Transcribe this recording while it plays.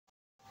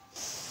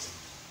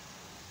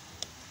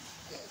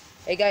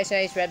Hey guys,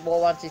 it's Red Bull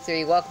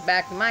 123. Welcome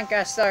back to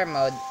Minecraft Star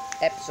Mode,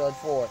 Episode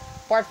 4.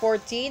 Part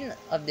 14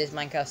 of this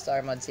Minecraft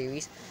Star Mode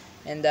series.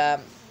 And,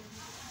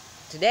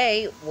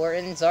 today, we're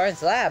in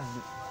Zoran's lab.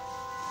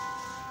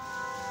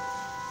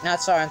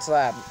 Not Zoran's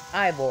lab,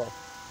 Ivor.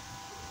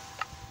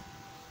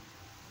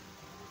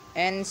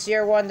 And so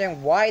you're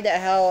wondering, why the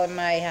hell am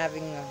I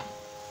having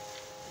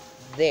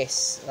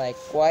this? Like,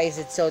 why is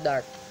it so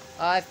dark?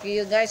 If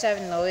you guys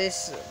haven't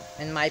noticed,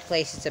 in my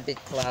place it's a bit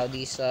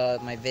cloudy, so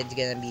my vid's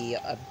gonna be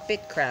a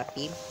bit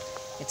crappy.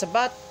 It's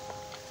about,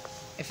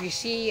 if you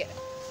see,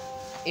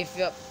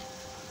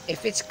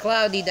 if it's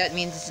cloudy, that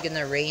means it's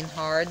gonna rain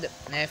hard,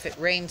 and if it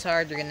rains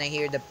hard, you're gonna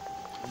hear the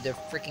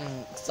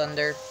freaking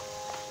thunder.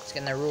 It's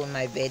gonna ruin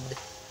my vid.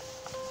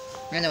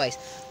 Anyways,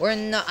 we're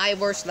in the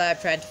Ivor's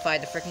lab trying to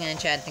find the freaking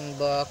enchanting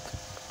book,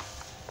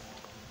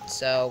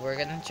 so we're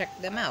gonna check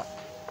them out.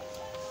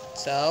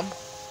 So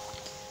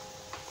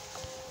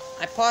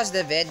I paused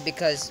the vid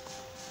because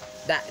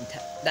that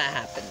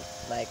happened.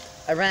 Like,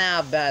 I ran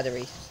out of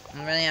batteries.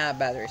 I'm running out of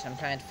batteries. I'm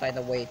trying to find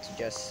a way to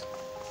just,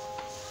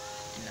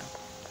 you know,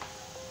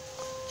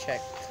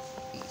 check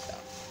these out.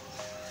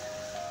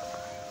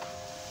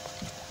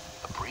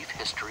 A Brief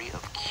History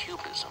of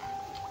Cubism.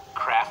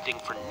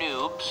 Crafting for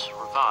Noobs,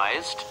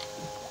 revised.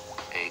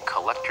 A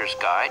Collector's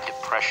Guide to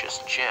Precious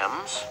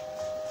Gems.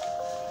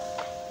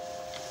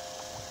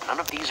 None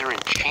of these are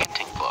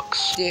enchanting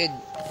books. Dude,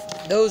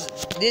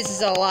 this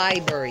is a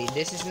library.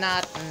 This is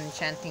not an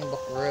enchanting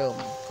book room.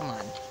 Come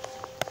on.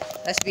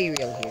 Let's be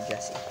real here,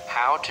 Jesse.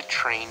 How to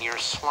Train Your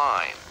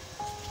Slime.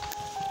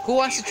 Who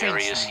wants to train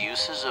Various slime?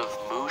 uses of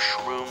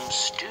mushroom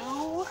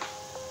stew.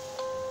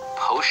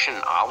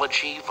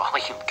 Potionology,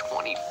 Volume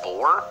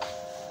 24.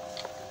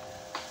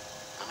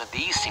 None of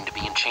these seem to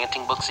be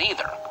enchanting books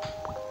either.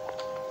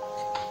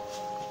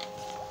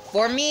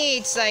 For me,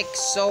 it's like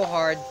so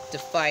hard to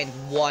find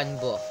one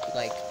book.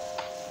 Like,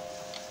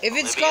 if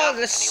it's Olivia, called a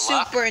any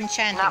super luck?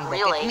 enchanting Not book,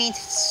 really. it means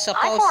it's Ivor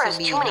supposed has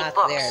to be too many not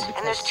books, there.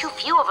 and there's Because too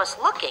few of us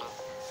looking.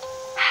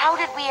 How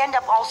did we end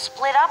up all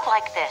split up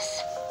like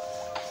this?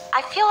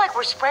 I feel like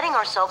we're spreading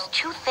ourselves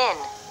too thin.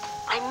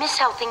 I miss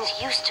how things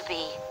used to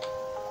be.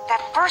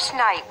 That first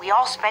night we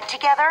all spent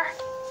together.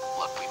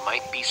 Look, we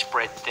might be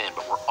spread thin,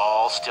 but we're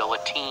all still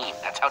a team.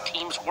 That's how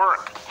teams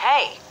work.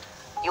 Hey,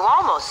 you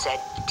almost said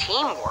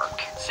teamwork.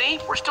 See,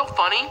 we're still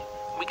funny.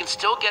 We can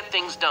still get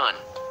things done.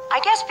 I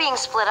guess being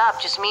split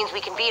up just means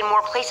we can be in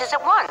more places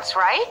at once,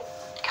 right?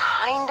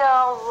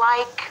 Kinda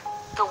like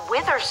the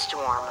Wither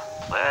Storm.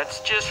 Let's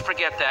just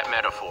forget that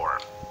metaphor.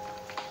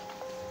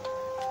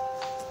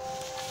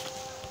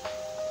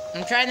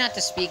 I'm trying not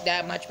to speak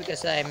that much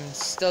because I'm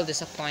still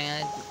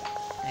disappointed.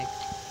 Like,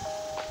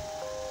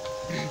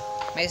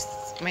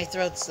 my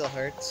throat still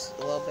hurts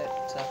a little bit,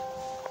 so.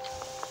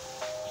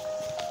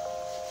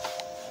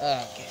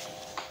 Okay.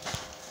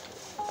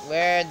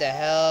 Where the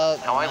hell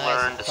How I am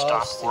learned to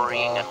stop supposed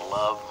worrying go? and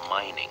love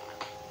mining.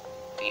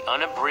 The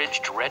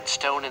unabridged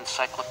Redstone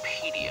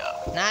Encyclopedia.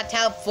 Not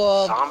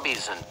helpful.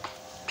 Zombies and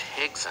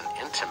pigs and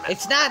intimate.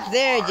 It's not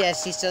there, memoir.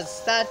 Jesse, so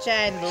stop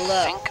trying to I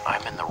look. think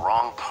I'm in the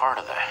wrong part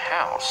of the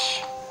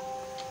house.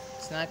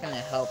 It's not gonna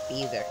help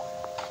either.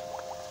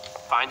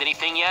 Find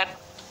anything yet?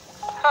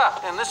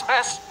 In this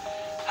mess?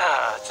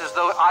 It's as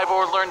though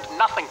Ivor learned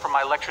nothing from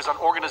my lectures on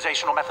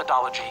organizational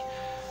methodology.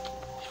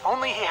 If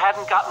only he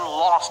hadn't gotten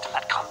lost in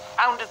that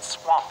confounded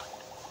swamp.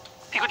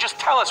 He could just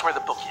tell us where the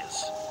book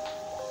is.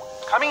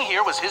 Coming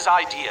here was his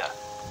idea.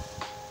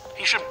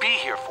 He should be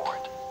here for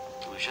it.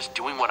 He was just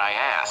doing what I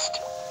asked.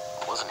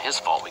 It wasn't his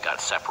fault we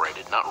got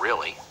separated, not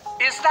really.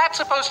 Is that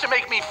supposed to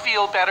make me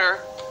feel better?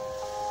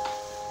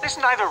 There's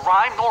neither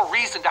rhyme nor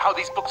reason to how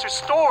these books are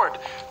stored.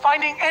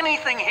 Finding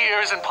anything here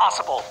is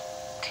impossible.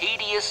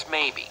 Tedious,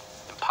 maybe.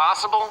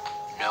 Impossible?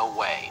 No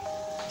way.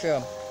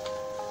 True.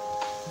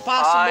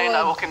 Impossible. Fine,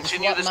 I will is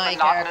continue what this my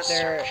monotonous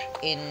character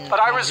search. in But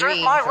I my reserve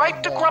dreams, my Red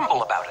right to Bull-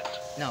 grumble about it.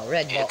 No,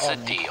 Red Bull It's a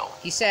only. deal.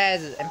 He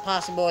says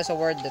impossible is a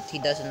word that he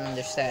doesn't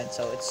understand,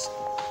 so it's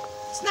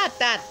not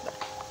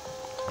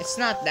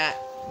that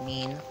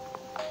mean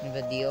of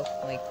a deal.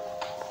 Like,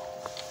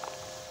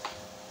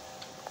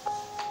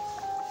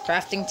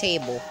 crafting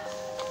table.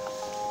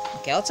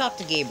 Okay, I'll talk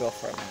to Gabriel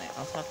for a minute.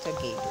 I'll talk to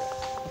Gabriel.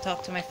 I'll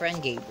talk to my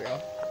friend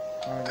Gabriel.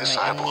 Or This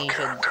my Ivor amnesia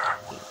character.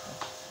 Gabriel.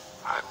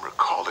 I'm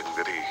recalling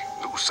that he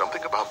knew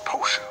something about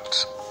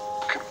potions.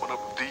 Can one of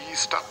these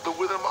stop the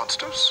wither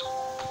monsters?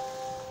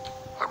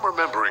 I'm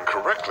remembering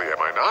correctly, am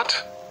I not?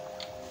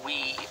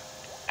 We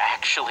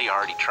actually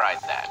already tried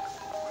that.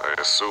 I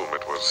assume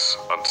it was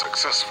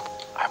unsuccessful.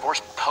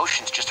 Ivor's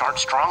potions just aren't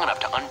strong enough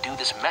to undo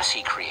this mess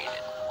he created.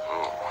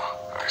 Oh,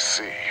 I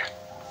see.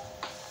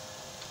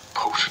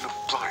 Potion of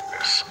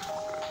blindness,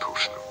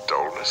 potion of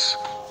dullness,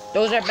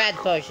 Those are bad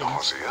potions.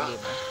 nausea. Gabriel.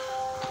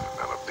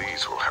 None of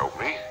these will help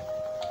me.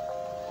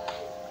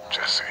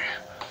 Jesse,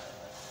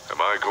 am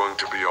I going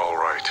to be all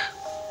right?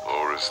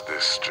 Or is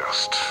this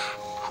just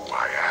who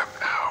I am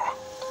now?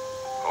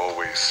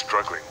 Always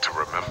struggling to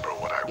remember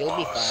what I You'll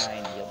be was. fine.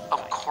 You'll be Of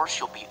fine. course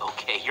you'll be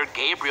okay. You're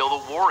Gabriel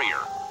the warrior.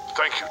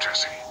 Thank you,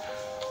 Jesse.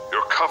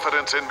 Your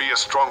confidence in me is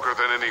stronger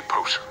than any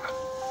potion.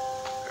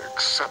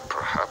 Except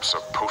perhaps a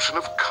potion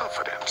of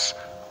confidence.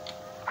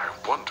 I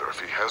wonder if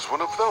he has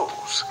one of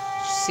those.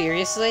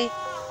 Seriously?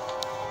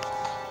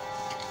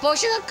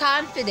 Potion of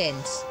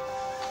confidence.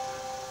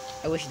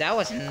 I wish that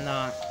was in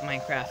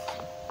Minecraft.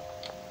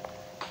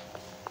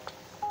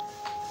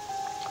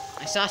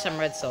 I saw some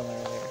redstone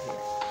earlier here.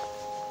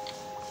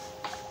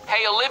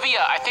 Hey,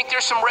 Olivia, I think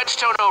there's some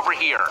redstone over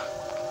here.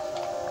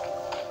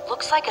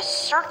 Looks like a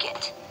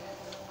circuit.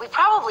 We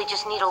probably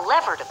just need a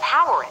lever to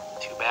power it.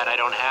 Too bad I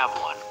don't have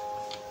one.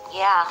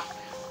 Yeah,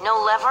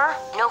 no lever,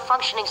 no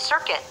functioning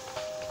circuit.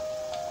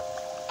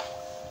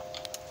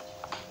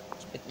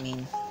 It's a bit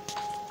mean.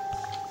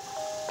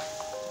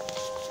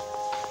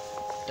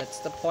 That's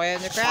the point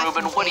of the crafting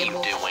Ruben, what are you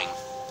table. doing?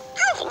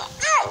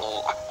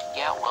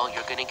 Yeah, well,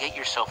 you're gonna get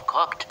yourself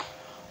cooked.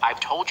 I've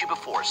told you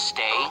before,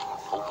 stay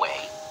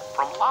away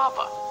from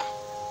lava.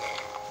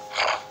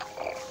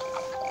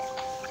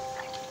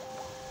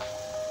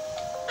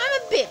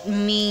 I'm a bit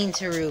mean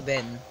to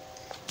Ruben.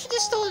 I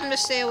just told him to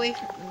stay away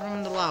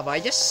from the lava. I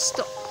just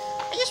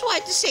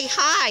wanted to say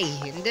hi,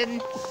 and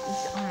then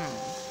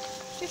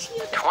just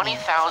hear that.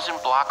 20,000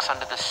 blocks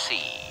under the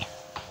sea.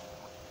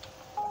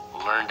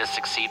 Learn to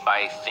succeed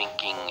by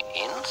thinking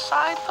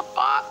inside the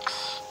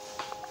box?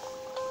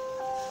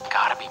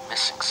 Gotta be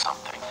missing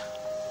something.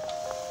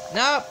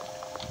 Nope.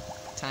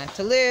 Time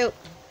to loot.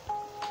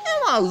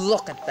 I want to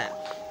look at that.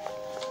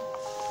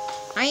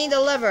 I need a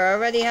lever. I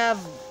already have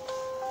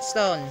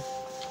stone.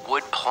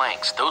 Wood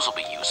planks, those will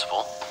be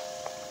useful.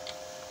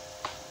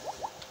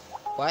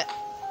 What?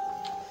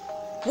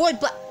 Wood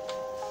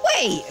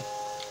Wait!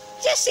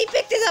 Jesse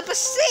picked it up a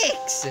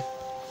 6!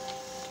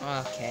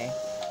 Okay.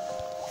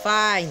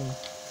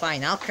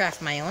 Fine, I'll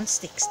craft my own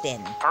sticks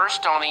then.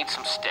 First, I'll need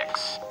some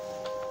sticks.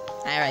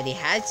 I already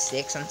had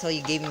 6 until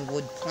you gave me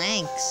wood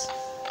planks.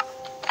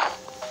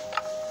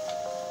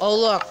 Oh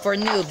look, for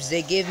noobs,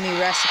 they give me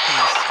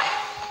recipes.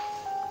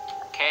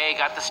 Okay,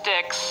 got the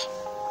sticks.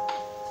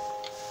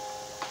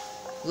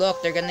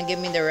 Look, they're gonna give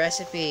me the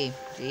recipe.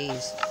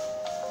 Jeez.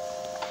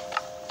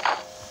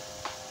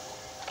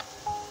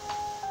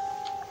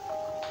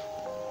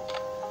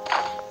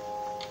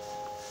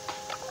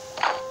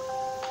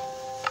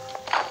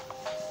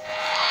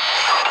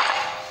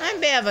 I'm a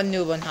bit of a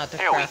noob on how to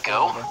There we craft a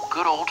go. lever.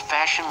 Good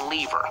old-fashioned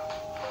lever.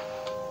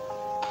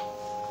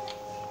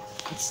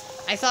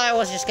 I thought it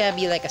was just gonna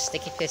be like a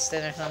sticky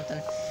piston or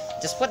something.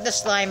 Just put the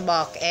slime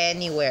block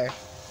anywhere.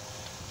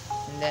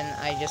 And then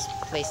I just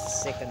placed the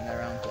stick in the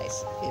wrong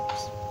place.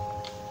 Oops.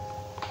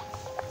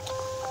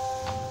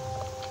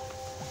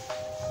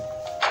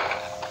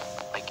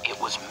 Like it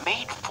was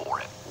made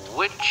for it.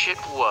 Which it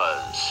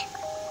was.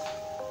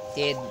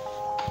 Did.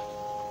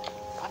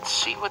 Let's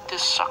see what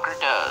this sucker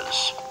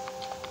does.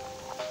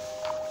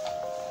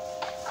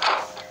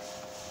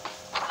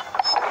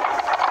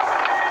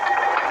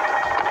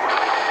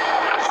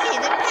 Hey,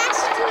 the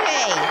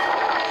passageway!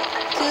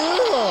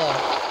 Cool!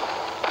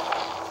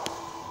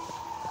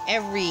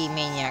 Every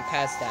maniac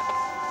has that.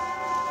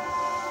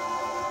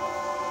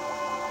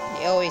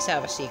 They always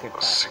have a secret A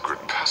passage. secret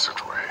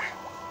passageway.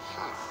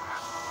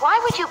 Why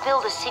would you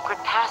build a secret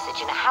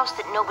passage in a house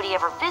that nobody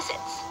ever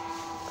visits?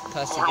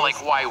 Because Or it like,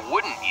 is why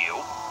wouldn't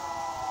you?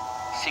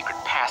 Secret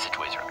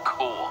passageways are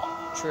cool.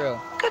 true.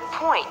 Good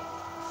point.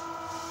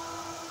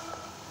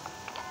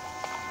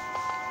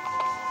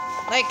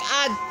 Like,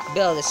 I'd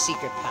build a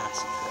secret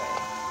passageway.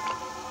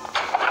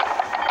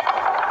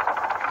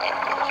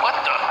 What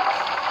the?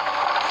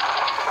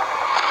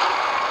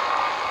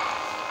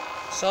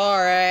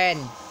 Soren!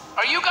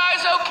 Are you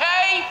guys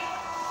okay?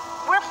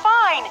 We're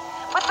fine,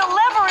 but the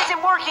lever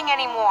isn't working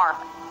anymore.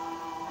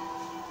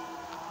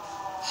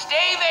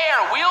 Stay there.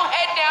 We'll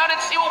head down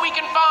and see what we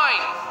can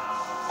find.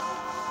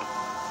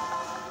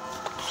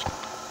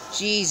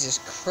 Jesus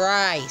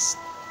Christ.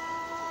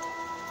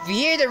 If you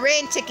hear the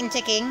rain ticking,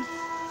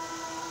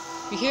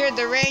 if you hear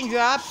the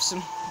raindrops,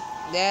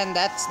 then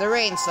that's the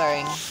rain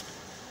starting.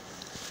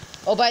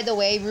 Oh, by the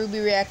way, Ruby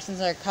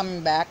reactions are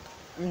coming back.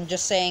 I'm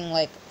just saying,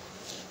 like,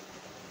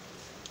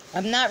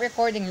 I'm not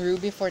recording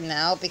Ruby for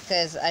now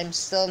because I'm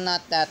still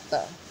not that,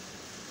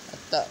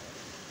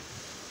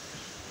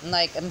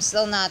 I'm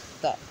still not,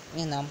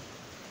 you know,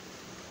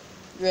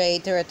 ready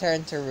to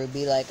return to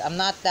Ruby. Like, I'm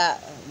not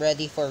that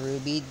ready for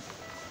Ruby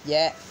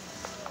yet.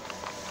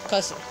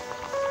 Because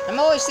I'm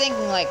always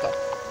thinking, like,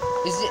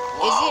 is it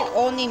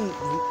only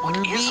What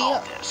Ruby is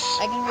all this?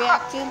 I can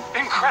react to?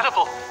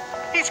 Incredible!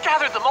 He's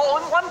gathered them all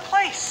in one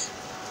place.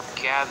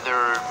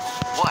 Gather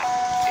what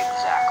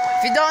exactly?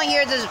 If you don't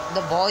hear the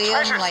volume,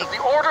 Treasures like, of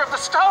the Order of the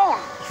Stone.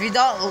 if you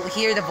don't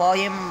hear the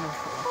volume,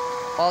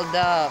 all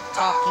the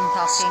talking.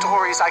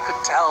 Stories I could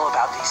tell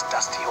about these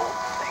dusty old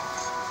things.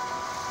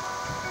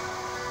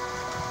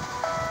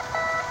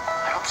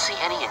 I don't see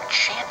any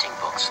enchanting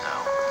books,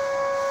 though.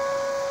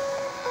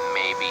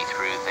 Maybe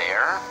through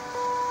there?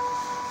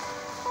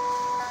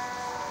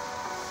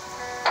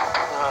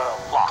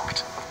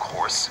 Locked, of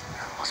course.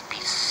 There must be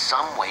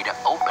some way to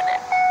open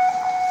it.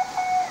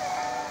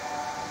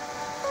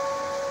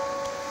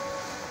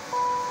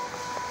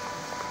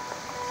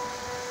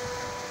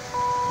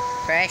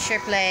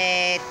 Pressure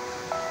plate.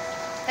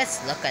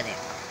 Let's look at it.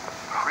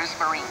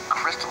 Prismarine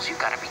crystals, you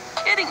gotta be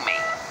kidding me.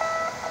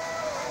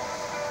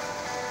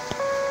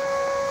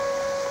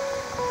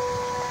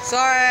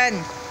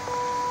 Soren!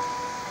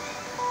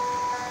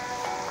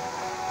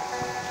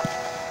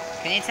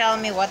 Can you tell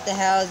me what the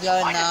hell is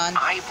going Why on?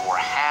 does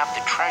Ivor have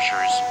the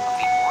treasures of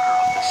the Order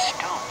of the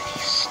Stone? Did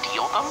he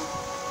steal them?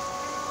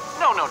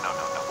 No.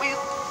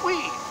 We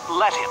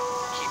let him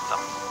keep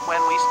them when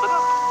we split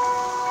up.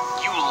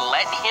 You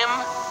let him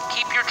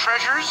keep your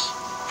treasures?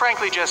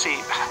 Frankly, Jesse,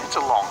 it's a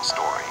long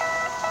story.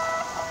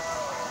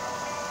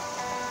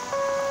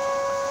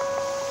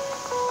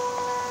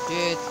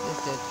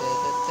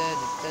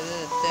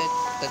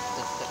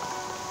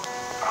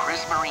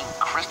 Prismarine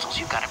crystals,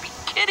 you gotta be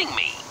kidding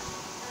me.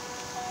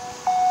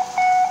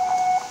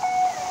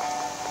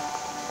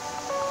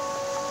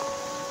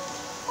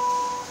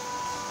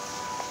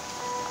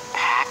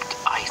 Packed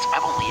ice,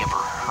 I've only ever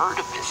heard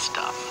of this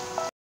stuff.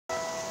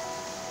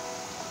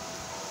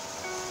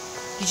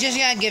 You just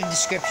gotta give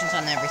descriptions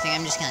on everything.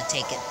 I'm just gonna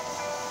take it.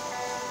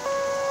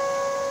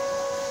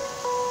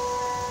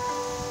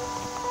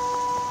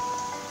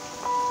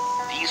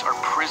 These are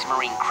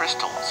prismarine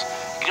crystals.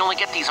 You can only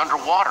get these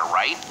underwater,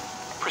 right?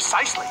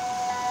 Precisely.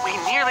 We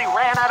nearly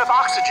ran out of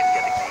oxygen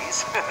getting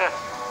these.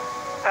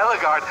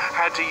 Eligard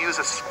had to use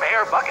a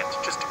spare bucket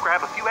just to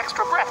grab a few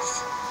extra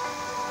breaths.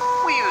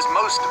 We used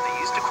most of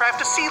these to craft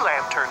a sea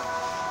lantern.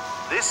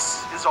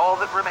 This is all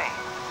that remained.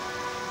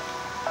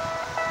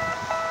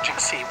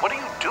 Jesse, what are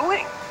you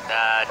doing?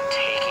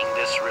 Taking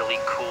this really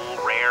cool,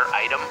 rare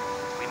item.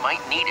 We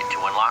might need it to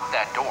unlock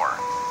that door.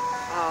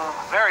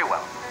 Very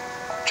well.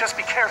 Just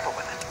be careful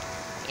with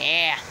it.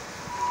 Yeah.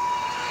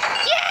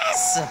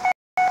 Yes!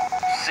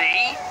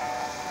 See?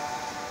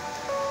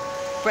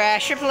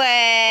 Pressure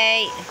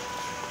plate.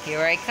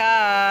 Here I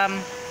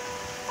come.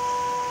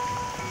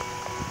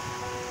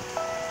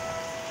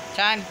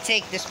 Time to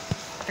take this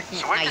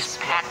freaking So where ice. does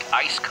packed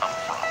ice come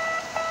from?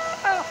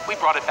 Well, we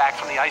brought it back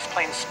from the Ice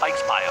Plains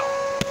Spikes biome.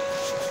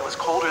 It was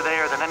colder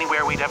there than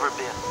anywhere we'd ever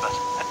been, but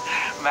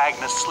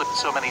Magnus slipped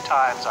so many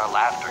times our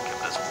laughter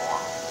kept us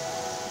warm.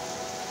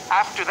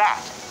 After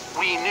that,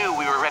 we knew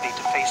we were ready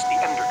to face the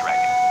Ender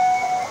Dragon.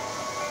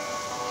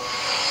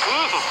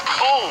 Ooh,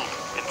 cold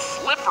and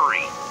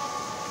slippery.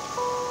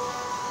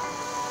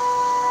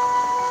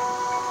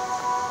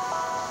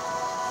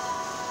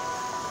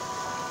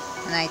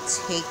 Can I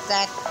take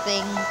that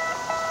thing?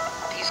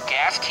 These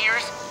gas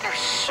tiers, they're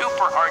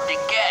super hard to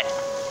get.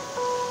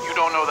 You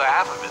don't know the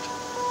half of it.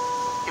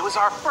 It was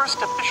our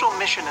first official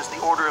mission as the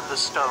Order of the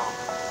Stone.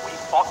 We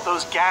fought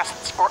those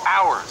ghasts for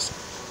hours,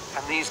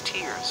 and these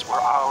tears were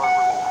our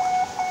reward.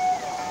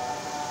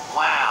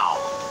 Wow.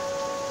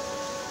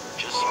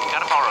 Just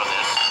gotta borrow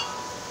this.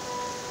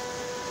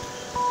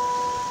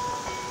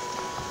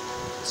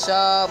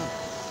 So,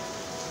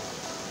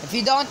 if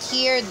you don't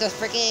hear the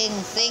freaking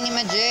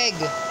thingamajig,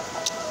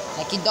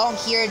 like you don't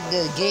hear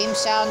the game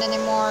sound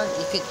anymore,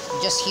 you could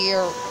just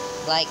hear,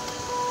 like,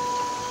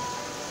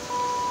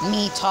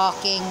 me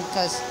talking,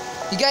 because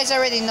you guys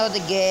already know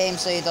the game,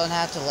 so you don't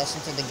have to listen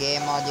to the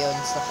game audio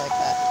and stuff like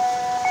that.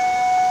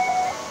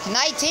 Can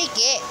I take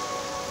it?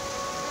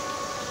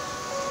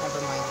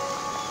 Never mind.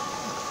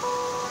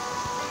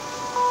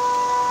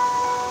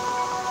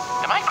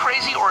 Am I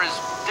crazy or is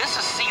this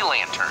a sea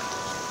lantern?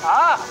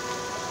 Ah,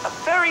 the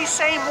very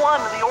same one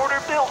the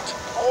Order built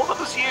all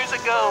those years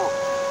ago.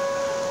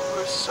 We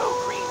were so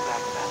green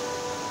back then.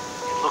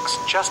 It looks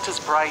just as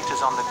bright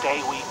as on the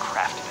day we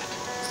crafted it.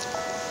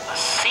 A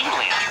sea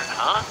lantern,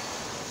 huh?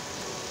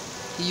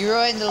 You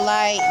ruined the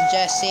light,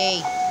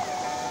 Jesse.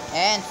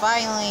 And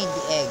finally,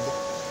 the egg.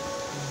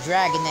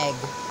 Dragon egg.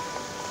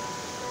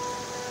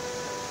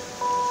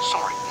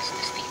 Sorry, is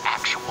this the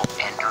actual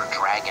Ender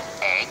Dragon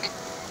egg?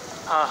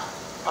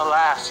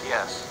 Alas,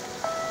 yes.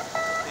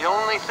 The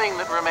only thing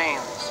that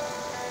remains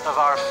of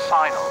our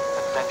final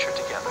adventure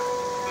together.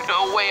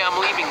 No way I'm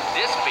leaving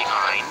this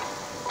behind.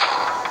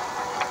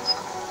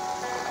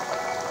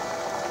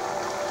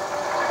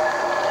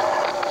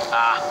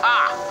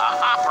 Aha! A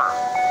hopper!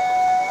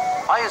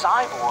 Why is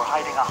Ivor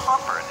hiding a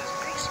hopper in his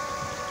basement?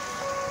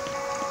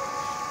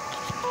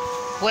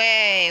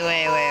 Wait.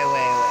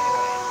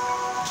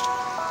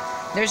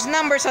 There's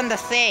numbers on the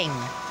thing.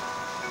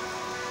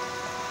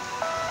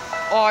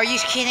 Oh, are you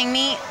kidding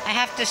me? I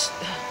have to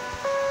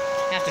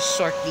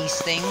sort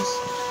these things.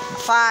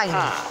 Fine.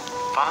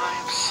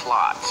 5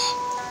 slots.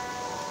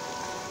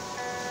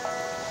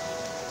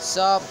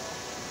 So,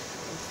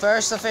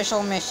 first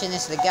official mission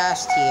is the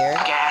gas tier.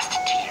 Gassed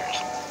tears.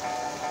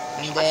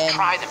 And Let's then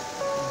try them.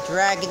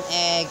 dragon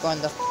egg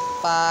on the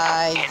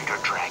 5. Ender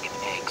Dragon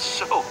egg,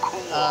 so cool.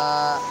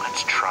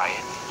 Let's try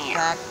it here.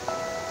 Packed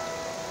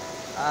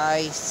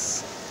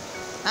ice.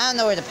 I don't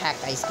know where the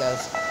packed ice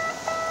goes.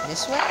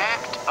 This way?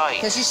 Packed ice.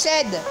 Because you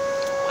said,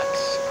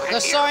 Let's put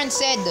because it here. Soren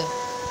said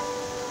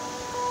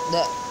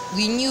that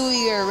we knew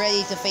we were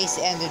ready to face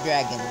the Ender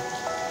Dragon.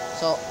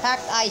 So,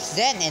 packed ice,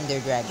 then Ender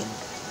Dragon.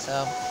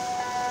 So,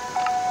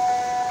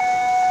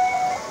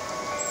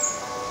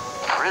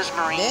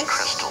 Prismarine This?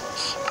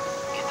 crystals.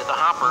 Into the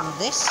hopper. And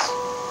this?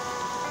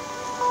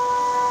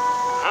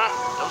 Huh?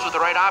 Those were the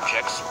right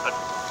objects, but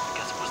I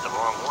guess it was the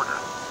wrong order.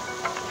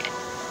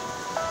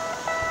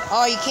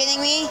 Oh, are you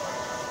kidding me?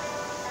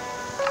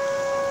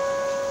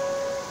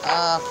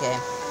 Okay.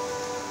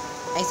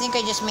 I think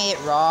I just made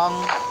it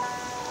wrong.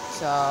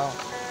 So,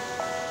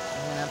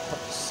 I'm gonna put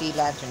the sea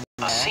lantern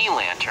A there. sea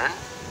lantern?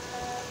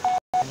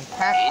 And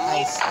pack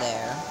ice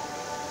there.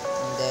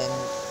 And then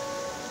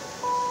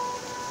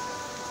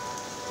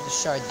the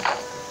shard there.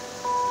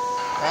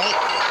 Right?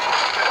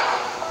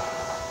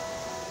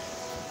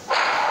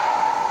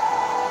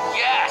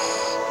 Yes!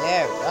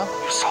 There we go.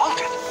 You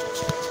solved it.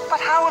 But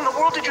how in the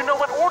world did you know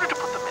what order to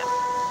put them in?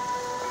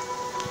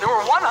 There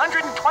were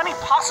 120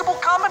 possible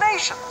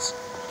combinations.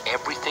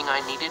 Everything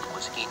I needed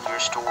was in your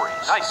stories.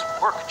 Nice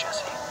work,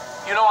 Jesse.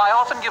 You know, I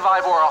often give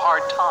Ivor a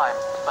hard time,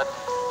 but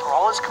for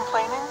all his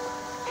complaining,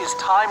 his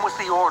time with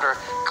the Order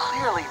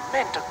clearly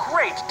meant a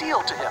great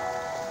deal to him.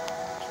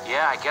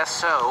 Yeah, I guess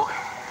so.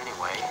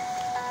 Anyway,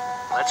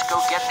 let's go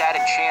get that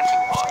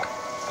enchanting book.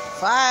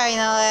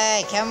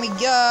 Finally! Can we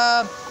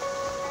go?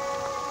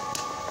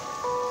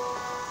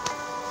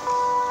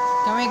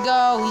 Can we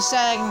go? He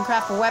said I can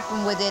craft a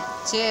weapon with it,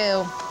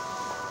 too.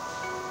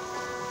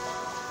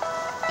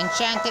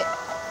 Enchant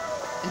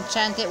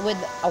it with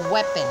a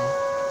weapon.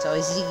 So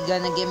is he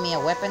gonna give me a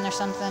weapon or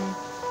something?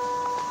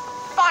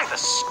 By the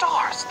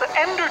stars, the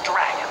Ender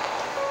Dragon!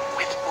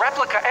 With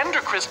replica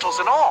Ender crystals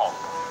and all.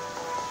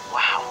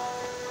 Wow,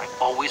 I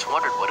always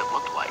wondered what it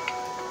looked like.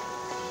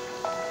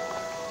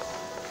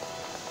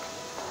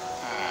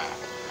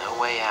 No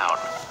way out.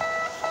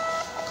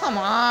 Come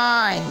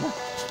on!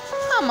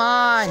 Come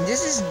on!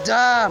 This is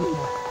dumb!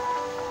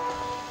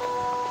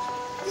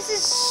 This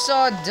is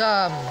so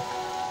dumb.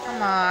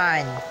 Come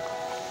on.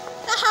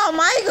 Now how am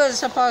I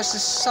supposed to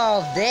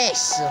solve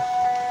this?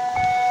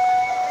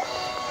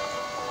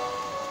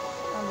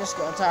 I'm just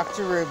gonna talk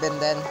to Ruben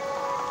then.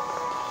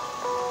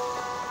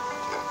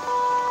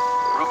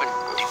 Ruben,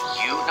 do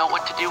you know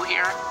what to do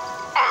here?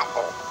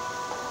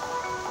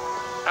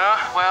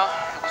 Well,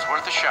 it was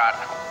worth a shot.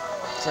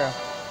 True.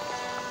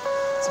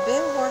 It's a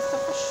bit worth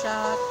of a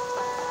shot.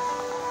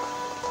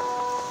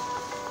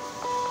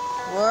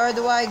 Where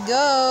do I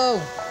go?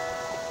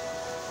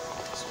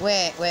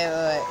 Wait.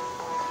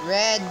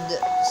 Red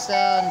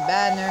stone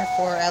banner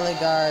for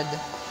Eligard.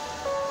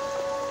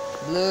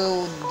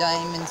 Blue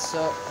diamond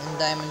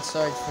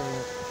sword for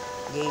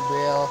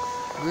Gabriel.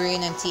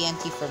 Green and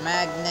TNT for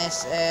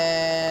Magnus.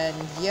 And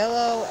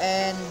yellow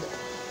and...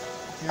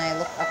 Can I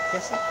look up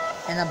this?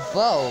 And a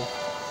bow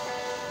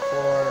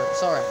for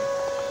Soren.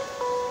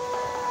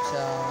 So...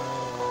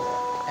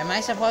 Am I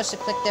supposed to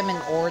click them in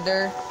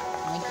order?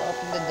 I need to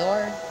open the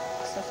door?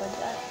 Stuff like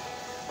that.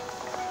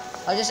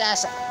 I'll just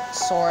ask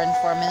Soren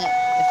for a minute.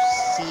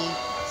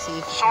 See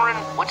if Soren,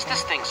 what's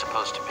this thing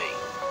supposed to be?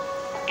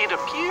 It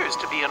appears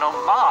to be an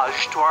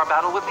homage to our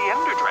battle with the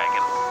Ender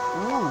Dragon.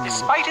 Ooh.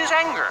 Despite his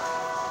anger,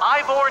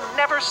 Ivor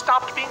never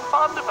stopped being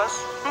fond of us.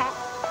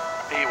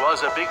 He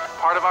was a big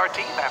part of our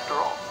team, after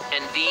all.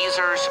 And these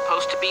are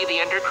supposed to be the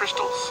Ender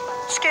crystals?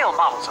 Scale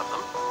models of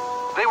them.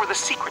 They were the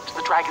secret to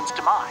the dragon's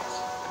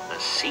demise. A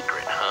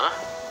secret, huh?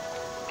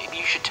 Maybe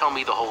you should tell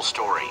me the whole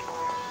story.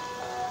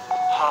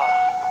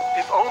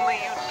 If only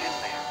you'd been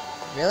there.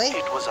 Really?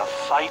 It was a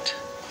fight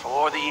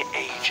for the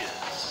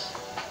ages.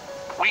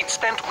 We'd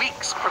spent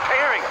weeks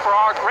preparing for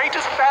our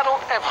greatest battle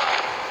ever.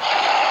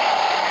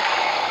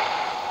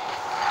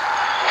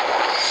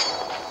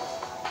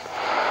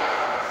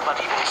 But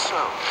even so,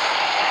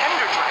 the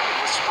Ender Dragon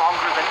was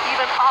stronger than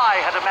even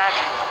I had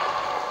imagined.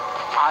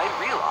 I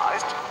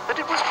realized that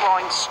it was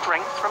drawing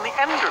strength from the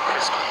Ender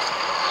crystals,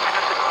 and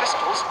that the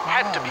crystals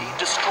had to be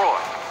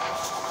destroyed.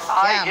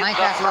 I hit the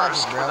Minecraft logic,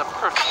 first bro. with a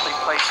perfectly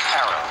placed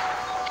arrow.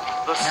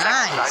 The second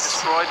I Nice.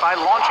 destroyed by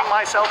launching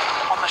myself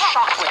on the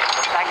shockwave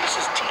of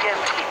Magnus's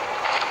TNT.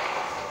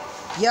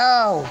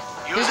 Yo!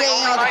 Who's Using getting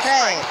only all the my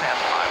credit? strength and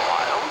my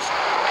wiles,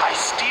 I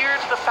steered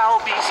the foul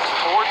beast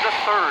toward the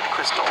third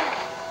crystal.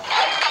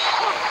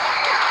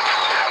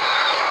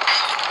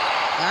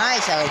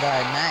 Nice,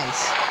 Eligard,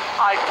 nice.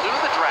 I flew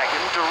the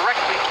dragon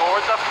directly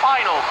toward the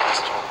final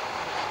crystal.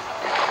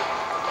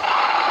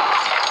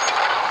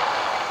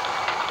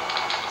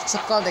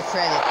 Took all the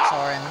credit,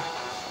 Soren.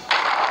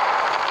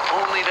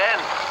 Only then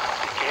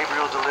did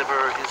Gabriel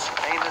deliver his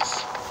famous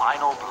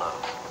final blow.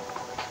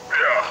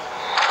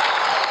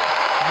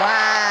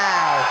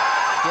 Wow!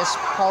 Just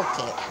poke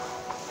it.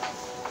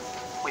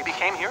 We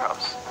became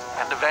heroes,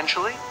 and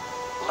eventually,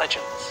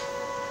 legends.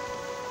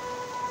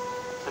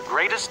 The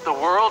greatest the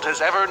world has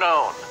ever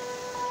known.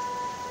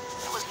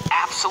 It was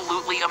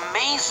absolutely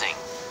amazing.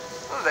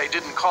 They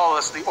didn't call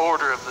us the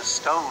Order of the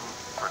Stone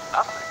for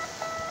nothing.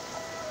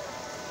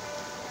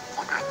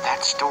 Wonder if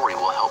that story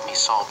will help me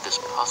solve this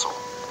puzzle.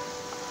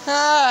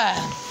 Ah!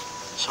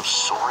 So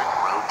Soren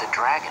rode the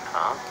dragon,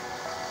 huh?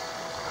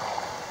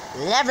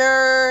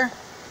 Lever!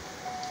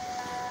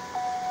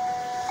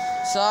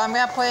 So I'm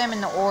gonna put him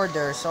in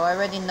order, so I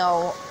already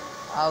know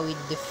how we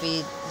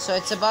defeat. So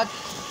it's about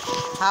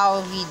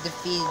how we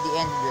defeat the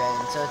Ender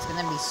Dragon. So it's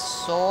gonna be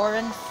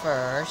Soren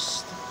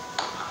first.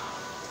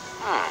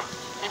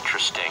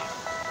 Interesting.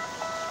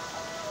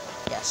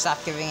 Yeah,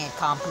 stop giving it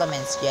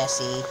compliments,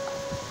 Jesse.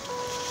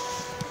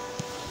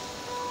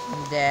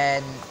 And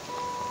then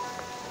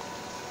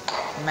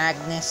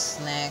Magnus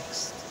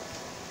next.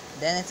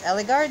 Then it's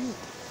Ellegaard.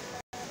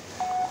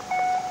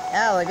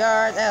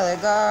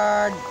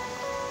 Ellegaard.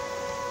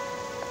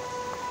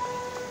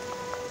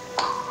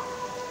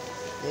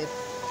 Yep.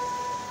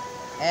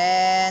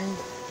 And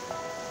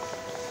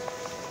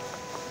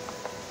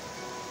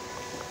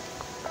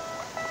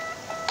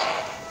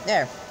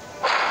there.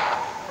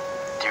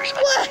 There's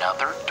What?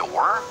 another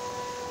door?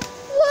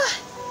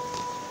 What?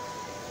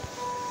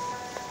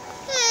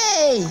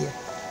 Hey!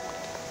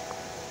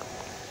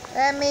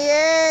 Let me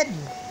in!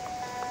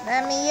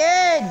 Let me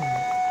in!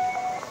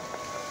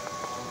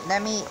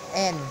 Let me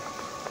in.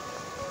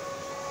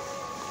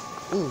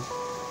 Ooh.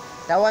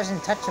 That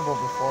wasn't touchable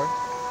before.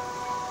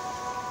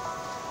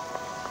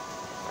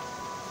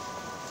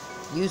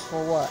 Used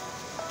for what?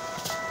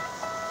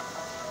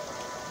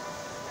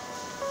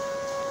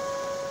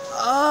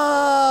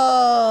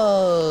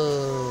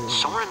 Oh!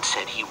 Soren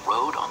said he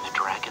rode on the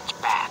dragon's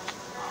back.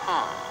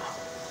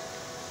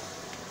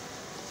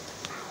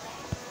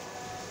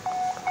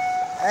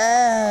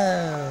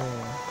 Oh.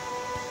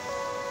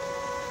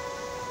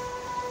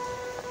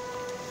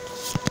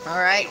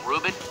 Alright. Hey,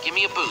 Ruben, give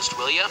me a boost,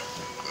 will ya?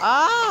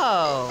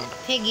 Oh!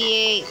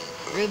 Piggy,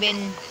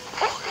 Ruben,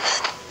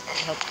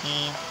 help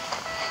me.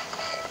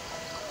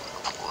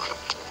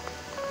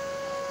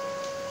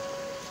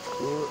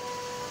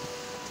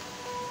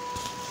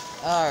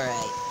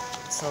 Alright,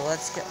 so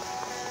let's go.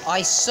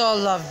 I so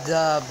love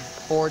the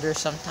border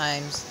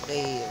sometimes.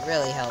 They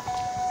really help.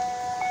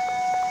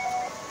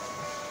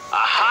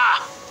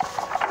 Aha!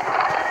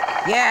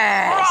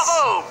 Yes!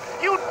 Bravo!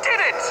 You did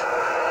it!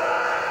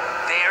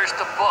 There's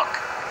the book.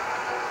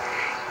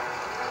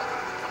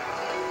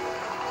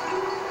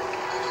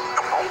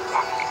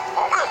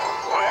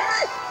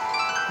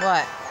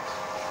 What?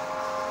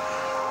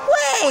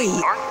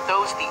 Wait! Aren't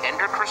those the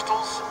ender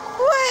crystals?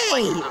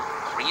 Wait! The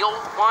real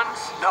ones?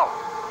 No,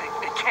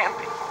 it can't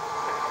be.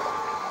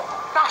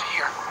 Not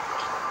here.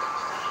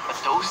 But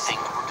those things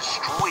were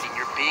destroyed in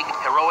your big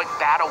heroic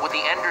battle with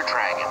the ender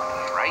dragon,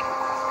 right,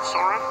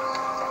 Soren?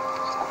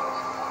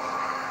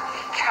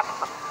 He kept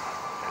them.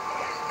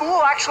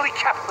 Fool actually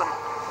kept them.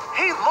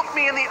 He looked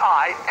me in the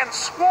eye and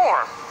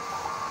swore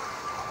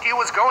he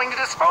was going to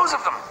dispose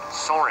of them.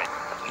 Soren,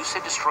 you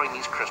said destroying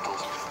these crystals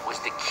was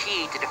the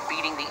key to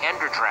defeating the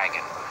ender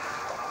dragon.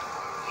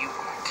 You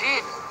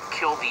did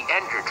kill the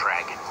ender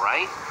dragon,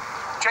 right?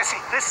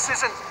 Jesse, this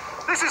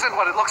isn't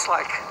what it looks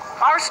like.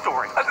 Our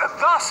story,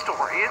 the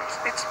story,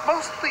 it's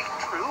mostly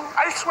true.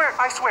 I swear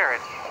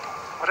it.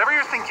 Whatever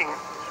you're thinking,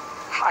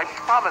 I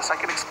promise I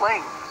can explain.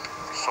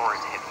 Soren,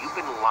 have you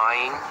been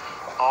lying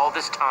all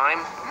this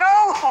time?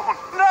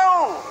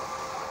 No!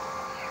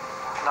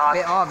 Not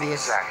Bit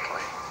obvious. exactly.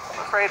 I'm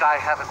afraid I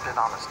haven't been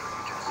honest with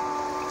you, Jesse.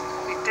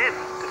 We did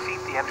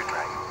defeat the Ender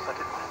Dragon, but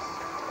it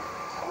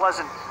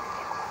wasn't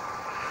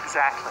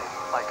exactly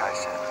like I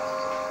said.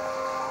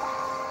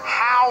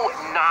 How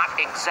not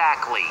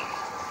exactly?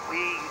 We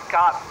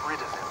got rid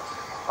of it,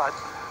 but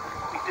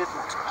we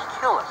didn't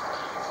kill it,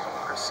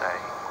 per se.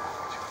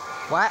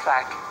 What? In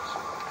fact,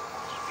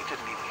 we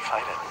didn't even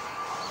fight it.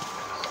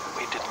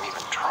 We didn't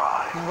even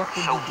try. What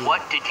did So you do?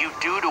 what did you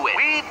do to it?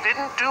 We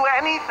didn't do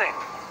anything.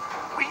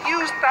 We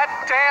used that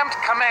damned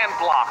command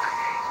block.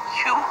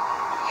 You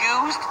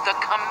used the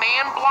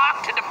command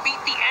block to defeat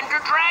the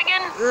ender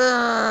dragon?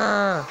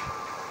 Ugh.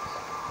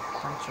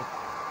 Bunch of...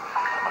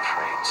 I'm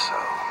afraid so.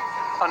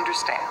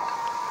 Understand,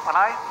 when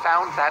I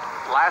found that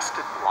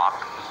blasted block,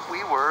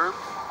 we were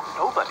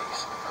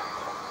nobodies.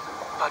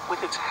 But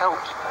with its help,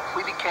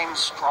 we became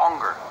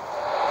stronger,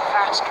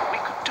 faster. We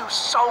could do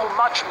so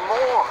much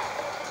more.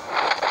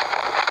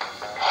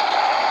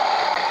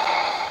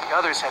 The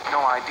others had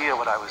no idea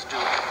what I was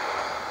doing.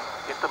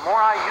 Yet the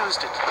more I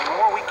used it, the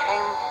more we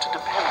came to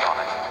depend on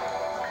it.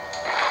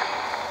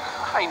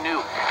 I knew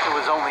it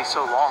was only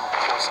so long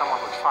before someone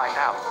would find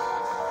out.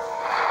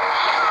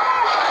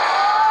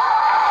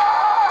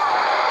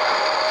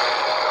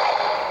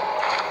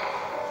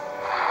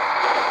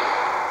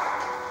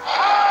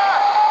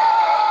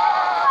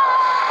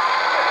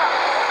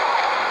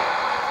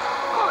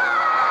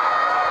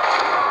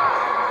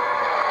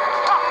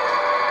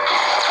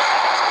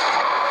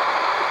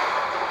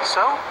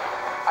 So,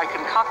 I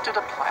concocted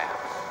a plan.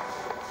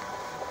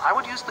 I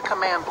would use the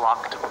command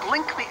block to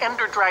blink the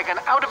Ender Dragon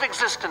out of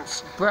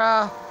existence.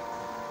 Bruh.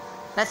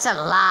 That's a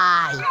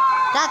lie.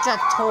 That's a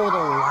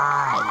total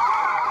lie.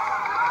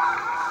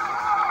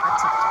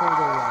 That's a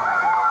total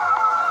lie.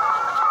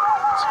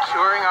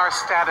 Securing our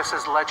status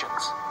as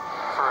legends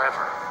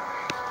forever.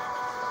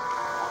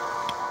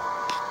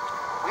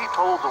 We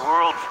told the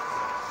world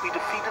we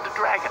defeated a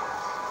dragon.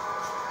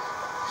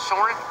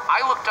 Soren,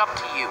 I looked up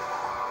to you.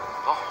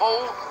 The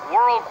whole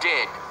world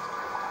did.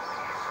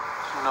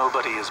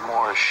 Nobody is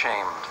more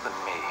ashamed than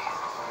me.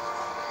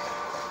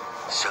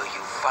 So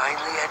you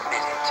finally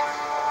admit it.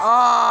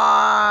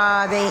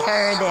 Oh, they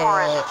heard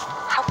Soren, it.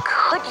 how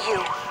could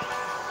you?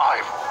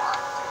 Ivor.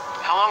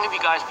 How long have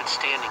you guys been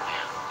standing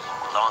there?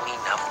 Long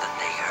enough that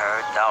they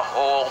heard the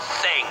whole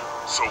thing.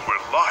 So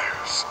we're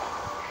liars.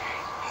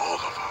 All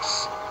of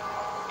us.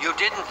 You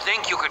didn't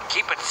think you could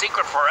keep it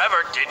secret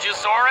forever, did you,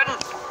 Soren?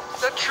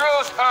 The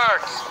truth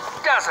hurts,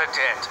 doesn't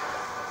it?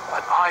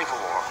 But Ivor,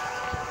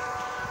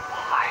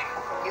 Why?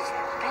 Is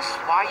this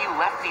why you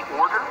left the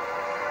Order?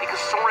 Because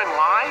Soren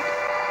lied?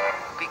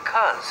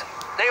 Because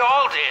they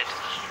all did.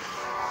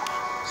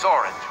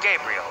 Soren,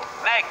 Gabriel,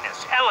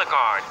 Magnus,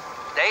 Ellegaard.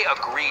 They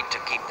agreed to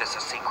keep this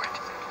a secret.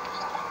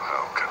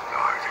 How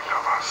conniving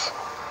of us.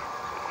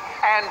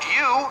 and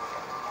you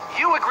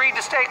agreed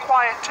to stay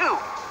quiet too,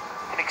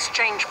 in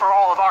exchange for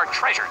all of our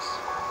treasures.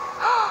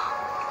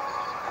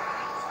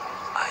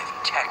 I've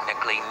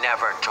technically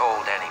never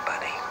told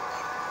anybody.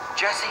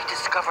 Jesse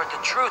discovered the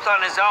truth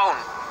on his own.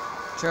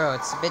 True,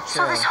 it's a bit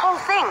So true. this whole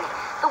thing,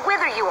 the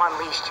Wither you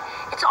unleashed,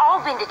 it's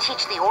all been to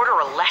teach the Order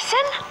a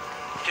lesson?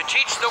 To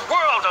teach the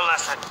world a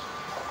lesson.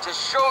 To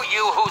show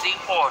you who the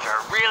Order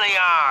really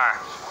are.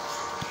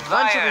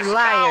 Bunch of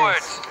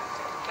liars. Cowards.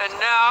 And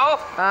now,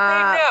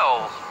 they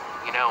know.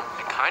 You know,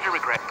 I kind of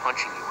regret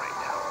punching you right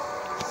now.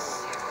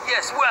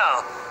 Yes,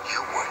 well,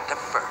 you weren't the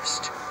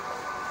first.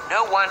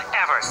 No one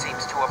ever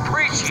seems to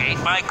appreciate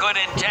my good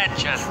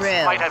intentions.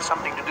 True. Might have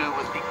something to do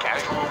with the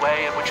casual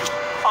way in which you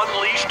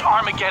unleashed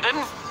Armageddon.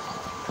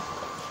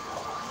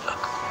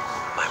 Look,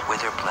 my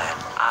Wither plan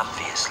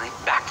obviously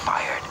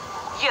backfired.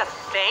 You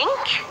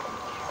think?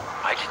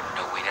 I didn't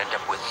know we'd end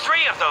up with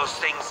 3 of those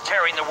things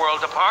tearing the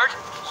world apart.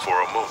 For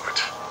a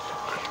moment,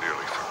 I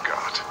nearly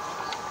forgot.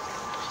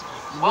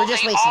 We're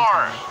just they wasting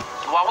are. time.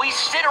 While we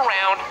sit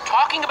around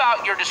talking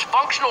about your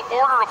dysfunctional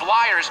Order of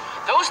liars,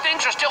 those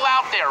things are still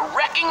out there,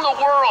 wrecking the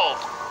world.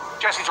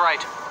 Jesse's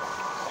right.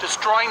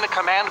 Destroying the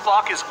command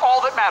block is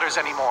all that matters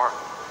anymore.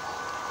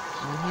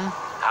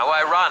 How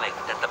ironic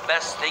that the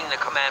best thing the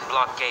command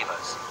block gave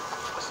us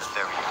was the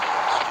very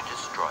means to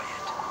destroy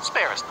it.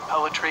 Spare us the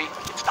poetry.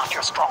 It's not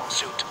your strong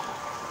suit.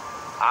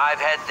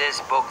 I've had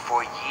this book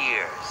for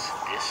years.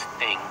 This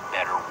thing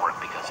better work,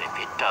 because if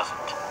it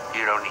doesn't...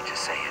 You don't need to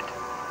say it.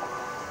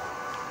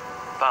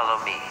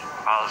 Follow me.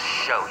 I'll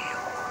show you.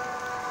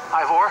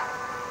 Ivor,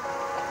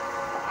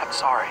 I'm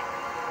sorry.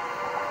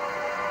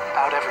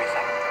 About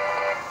everything.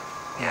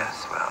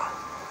 Yes, well,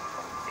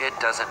 it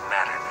doesn't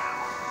matter now.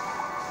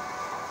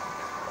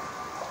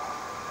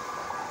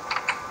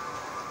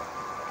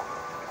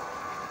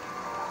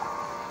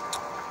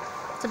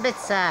 It's a bit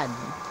sad.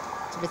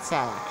 It's a bit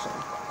sad, actually.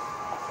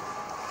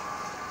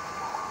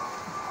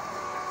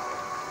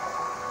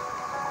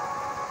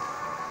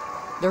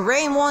 The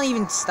rain won't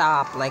even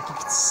stop. Like,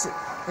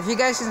 if you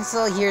guys can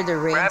still hear the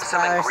rain Grab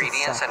some splatters, it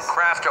ingredients and sucks.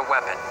 craft a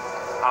weapon.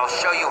 I'll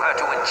show you how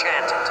to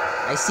enchant it.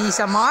 I see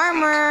some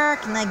armor.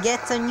 Can I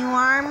get some new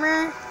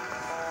armor?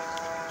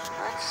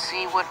 Let's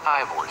see what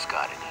Ivor's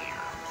got in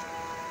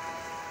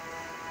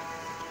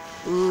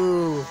here.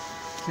 Ooh.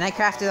 Can I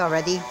craft it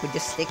already with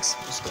just sticks?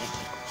 Just kidding.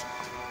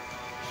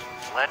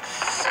 Let's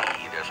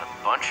see, there's a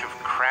bunch of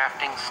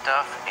crafting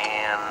stuff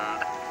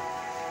and...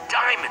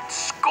 Diamond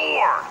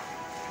score!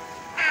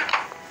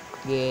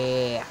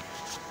 Yeah.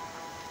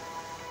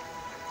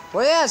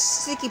 Why do I have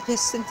sticky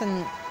pistons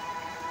and...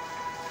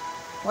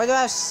 Why do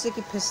I have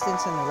sticky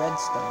pistons and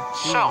redstone?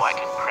 So I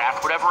can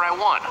craft whatever I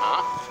want,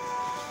 huh?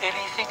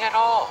 Anything at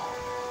all.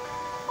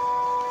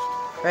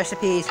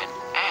 Recipes. An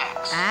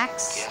axe.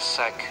 Axe? Guess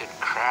I could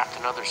craft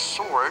another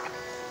sword.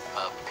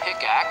 A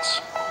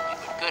pickaxe. Only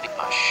but good.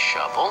 A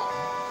shovel.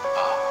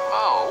 A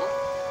hoe.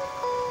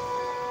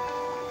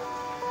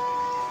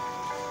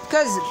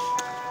 Because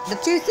the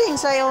 2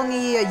 things I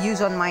only use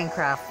on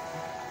Minecraft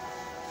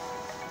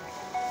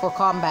for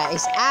combat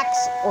is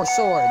axe or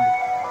sword.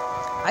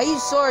 I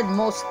use sword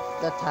most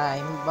of the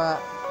time,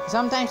 but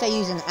sometimes I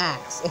use an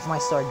axe if my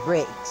sword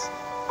breaks.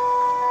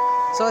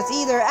 So it's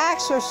either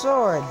axe or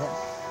sword.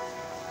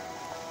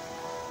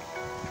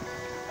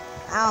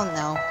 I don't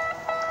know.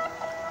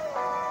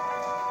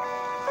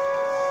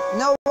 You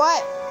know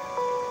what?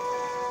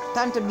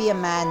 Time to be a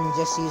man and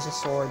just use a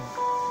sword.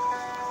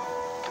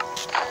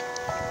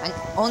 And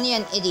only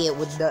an idiot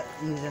would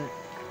use an...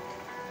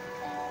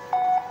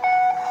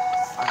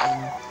 Fine.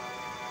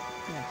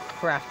 I'm gonna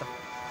craft a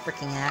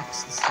freaking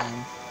axe this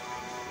time.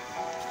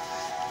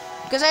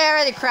 Because I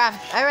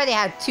already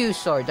have 2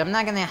 swords. I'm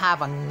not gonna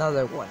have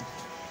another one.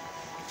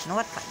 You know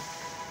what?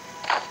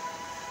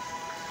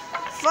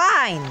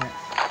 Fine!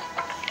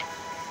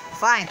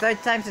 Fine,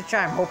 3rd time's the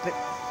charm.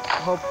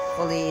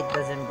 Hopefully it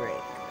doesn't break.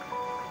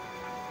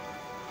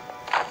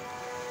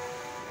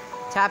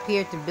 Tap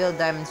here to build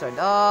diamond sword.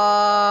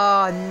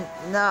 Oh,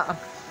 no.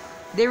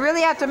 They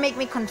really have to make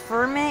me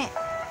confirm it?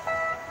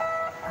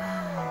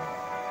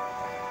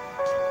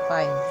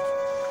 Fine.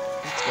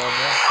 Let's go,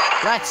 bro.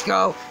 Let's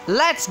go.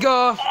 Let's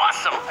go.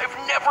 Awesome! I've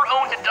never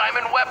owned a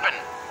diamond weapon.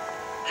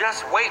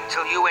 Just wait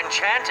till you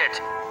enchant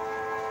it.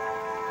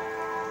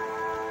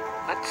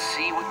 Let's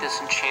see what this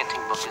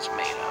enchanting book is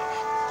made of.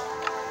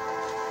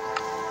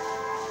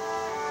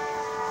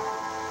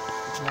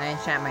 And I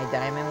enchant my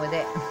diamond with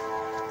it.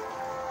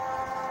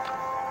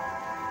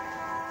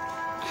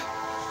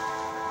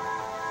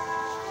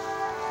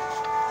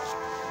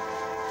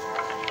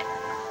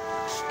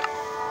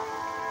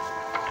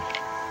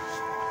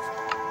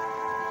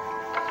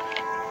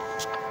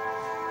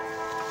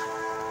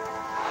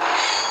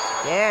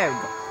 There we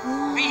go.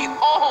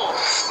 Behold,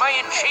 my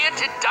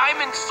enchanted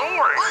diamond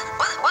sword.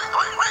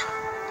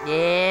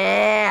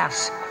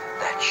 Yes!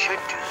 That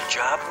should do the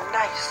job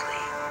nicely.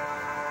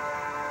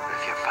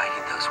 If you're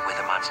fighting those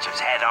wither monsters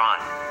head on,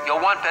 you'll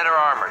want better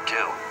armor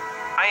too.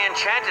 I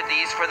enchanted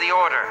these for the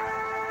Order.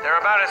 They're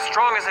about as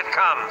strong as it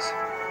comes.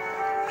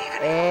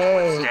 Even able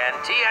to withstand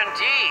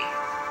TNT.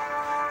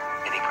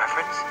 Any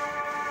preference?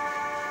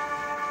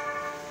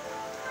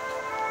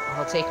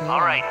 I'll take me.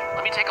 All right,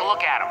 let me take a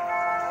look at them.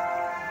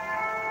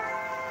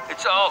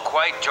 It's all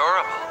quite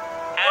durable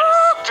and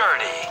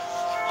sturdy.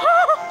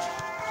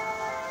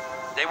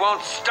 They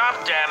won't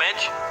stop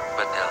damage,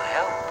 but they'll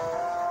help.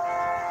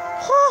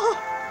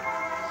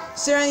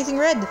 Is there anything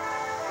red?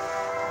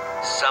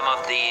 Some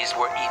of these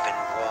were even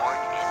worn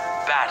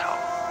in battle.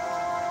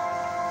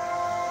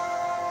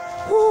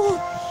 You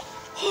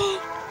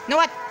know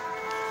what?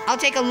 I'll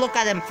take a look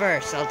at him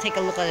first.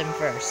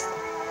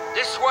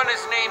 This one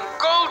is named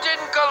Golden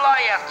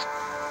Goliath.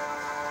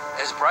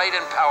 As bright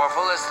and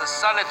powerful as the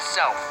sun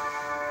itself.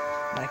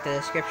 Like the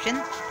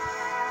description.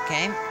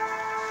 Okay.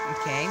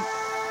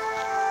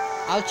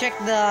 I'll check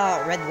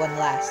the red one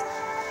last.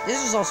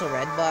 This is also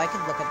red, but I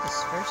could look at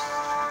this first.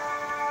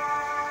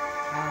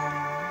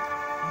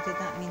 What did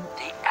that mean?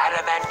 The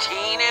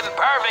adamantine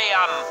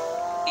impervium.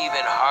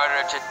 Even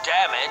harder to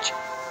damage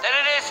than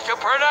it is to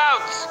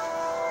pronounce.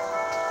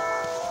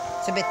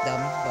 It's a bit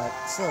dumb, but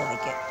still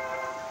like it.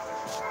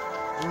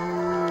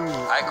 Ooh.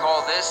 I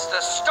call this the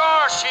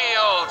Star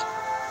Shield.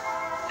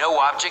 No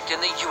object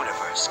in the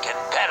universe can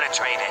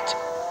penetrate it.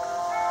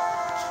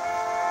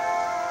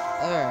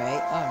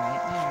 Alright.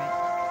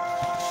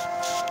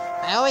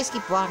 I always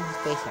keep blocking his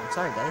face. I'm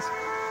sorry, guys.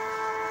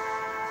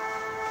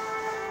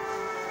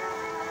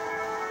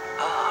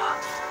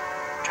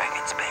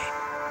 Dragon's Bane.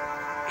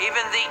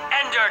 Even the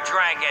Ender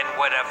Dragon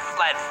would have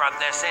fled from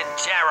this in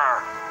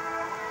terror.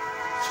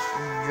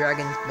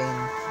 Dragon's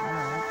Bane.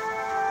 Alright.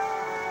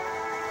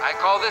 I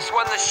call this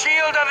one the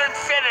Shield of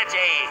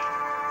Infinity.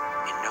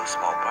 In no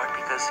small part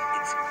because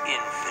it's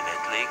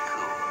infinitely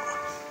cool.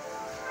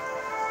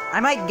 I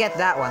might get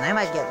that one.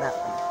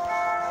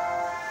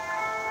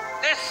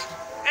 This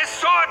is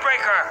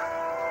Swordbreaker.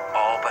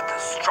 All but the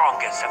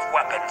strongest of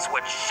weapons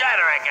would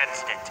shatter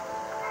against it.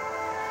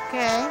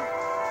 Okay.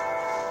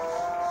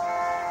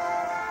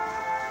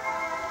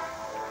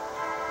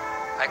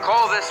 I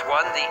call this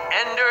one the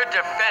Ender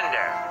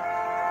Defender.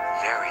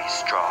 Very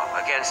strong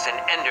against an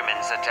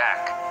Enderman's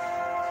attack.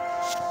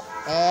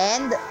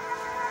 And...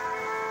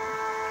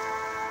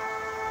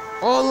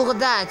 oh, look at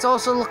that. It's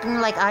also looking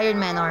like Iron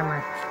Man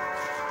armor.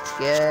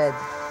 Good.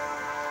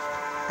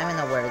 I'm in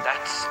a word.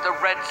 That's the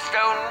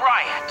Redstone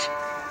Riot.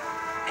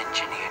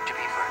 Engineered to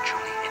be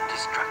virtually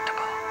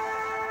indestructible.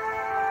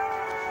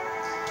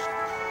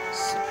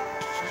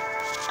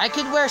 I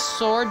could wear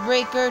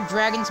Swordbreaker,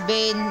 Dragon's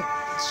Bane,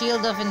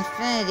 Shield of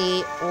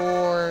Infinity,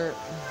 or...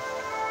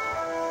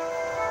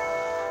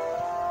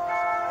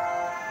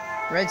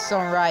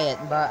 Redstone Riot,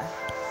 but...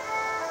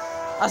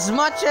 as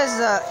much as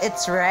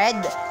it's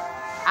red,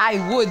 I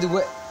would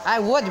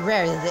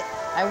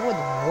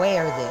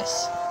wear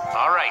this.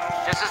 All right,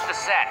 this is the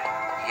set.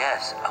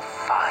 Yes, a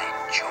fine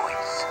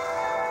choice.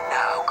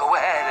 Now go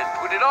ahead and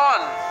put it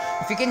on.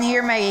 If you can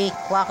hear my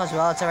clock as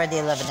well, it's already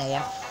 11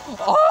 a.m.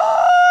 Oh!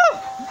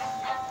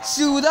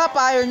 Suit up,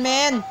 Iron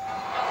Man!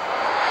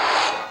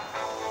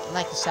 I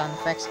like the sound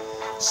effects.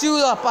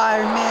 Suit up,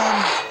 Iron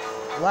Man!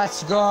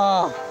 Let's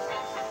go!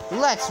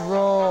 Let's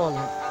roll!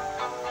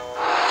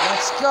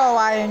 Let's go,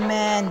 Iron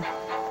Man!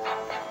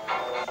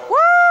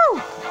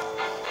 Woo!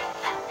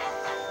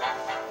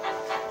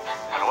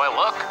 How do I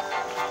look?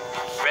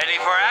 Ready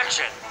for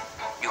action.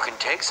 You can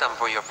take some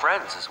for your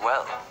friends as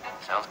well.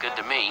 Sounds good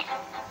to me.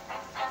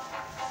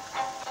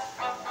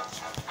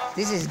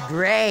 This is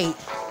great!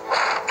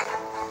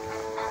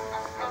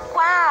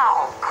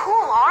 Wow,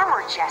 cool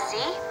armor,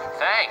 Jesse.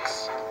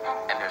 Thanks.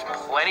 And there's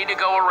plenty to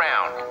go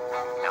around.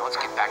 Now let's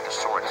get back to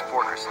Soren's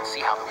Fortress and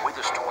see how the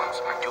Witherstorms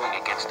are doing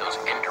against those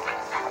Endermen.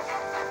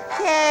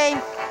 Okay.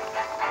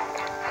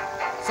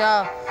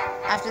 So,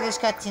 after this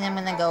cutscene, I'm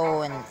gonna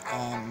go and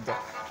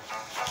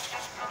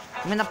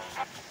I'm gonna...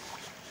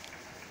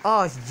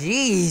 oh,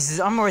 jeez.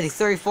 I'm already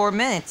 34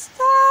 minutes.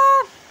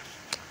 Ah.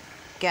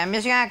 Okay, I'm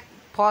just gonna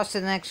pause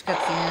to the next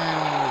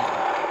cutscene.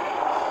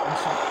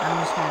 I'm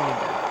just gonna be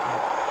done.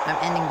 I'm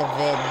ending the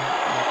vid.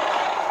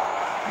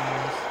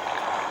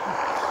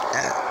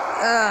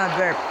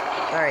 Burp.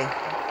 Sorry.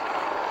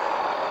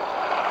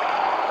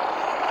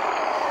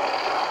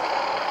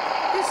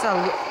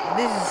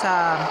 This is a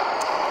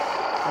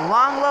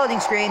long loading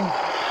screen.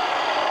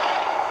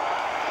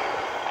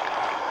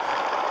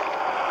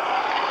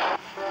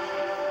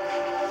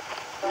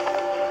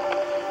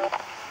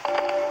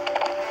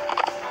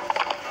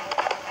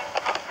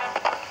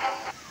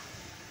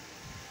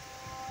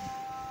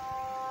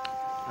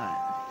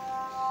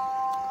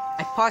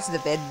 paused the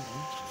vid.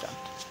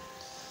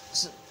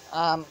 So,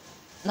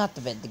 not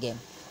the vid, the game.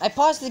 I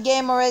paused the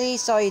game already,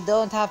 so you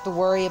don't have to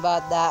worry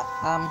about that.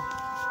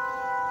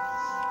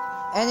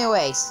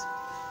 Anyways,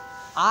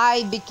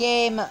 I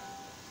became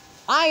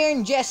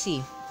Iron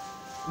Jesse.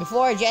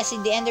 Before Jesse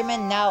the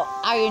Enderman, now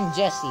Iron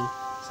Jesse.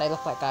 So I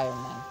look like Iron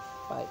Man,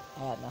 but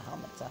I had no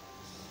helmet, so.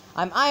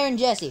 I'm Iron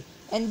Jesse.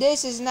 And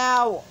this is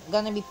now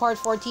gonna be part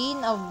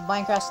 14 of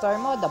Minecraft Story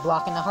Mode, the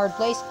block in a hard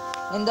place.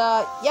 And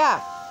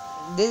yeah,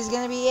 this is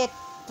gonna be it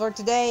for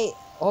today.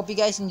 Hope you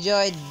guys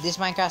enjoyed this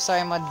Minecraft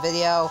Story Mode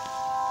video.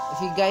 If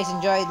you guys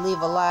enjoyed,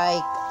 leave a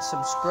like,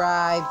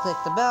 subscribe, click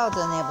the bell to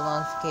enable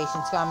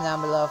notifications, comment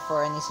down below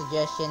for any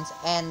suggestions,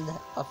 and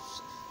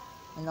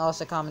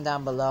also comment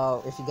down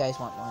below if you guys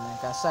want more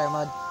Minecraft Story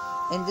Mode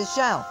in this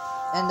channel.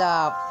 And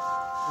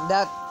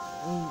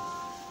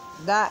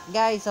that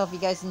guys, hope you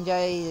guys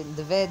enjoy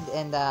the vid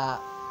and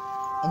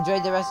enjoy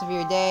the rest of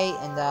your day,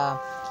 and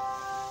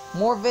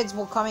more vids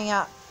will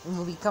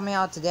be coming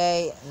out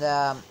today.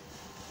 And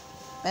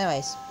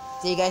anyways,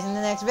 see you guys in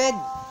the next vid.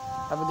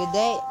 Have a good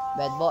day.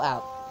 Red Bull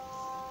out.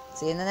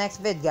 See you in the next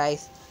vid,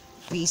 guys.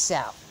 Peace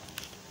out.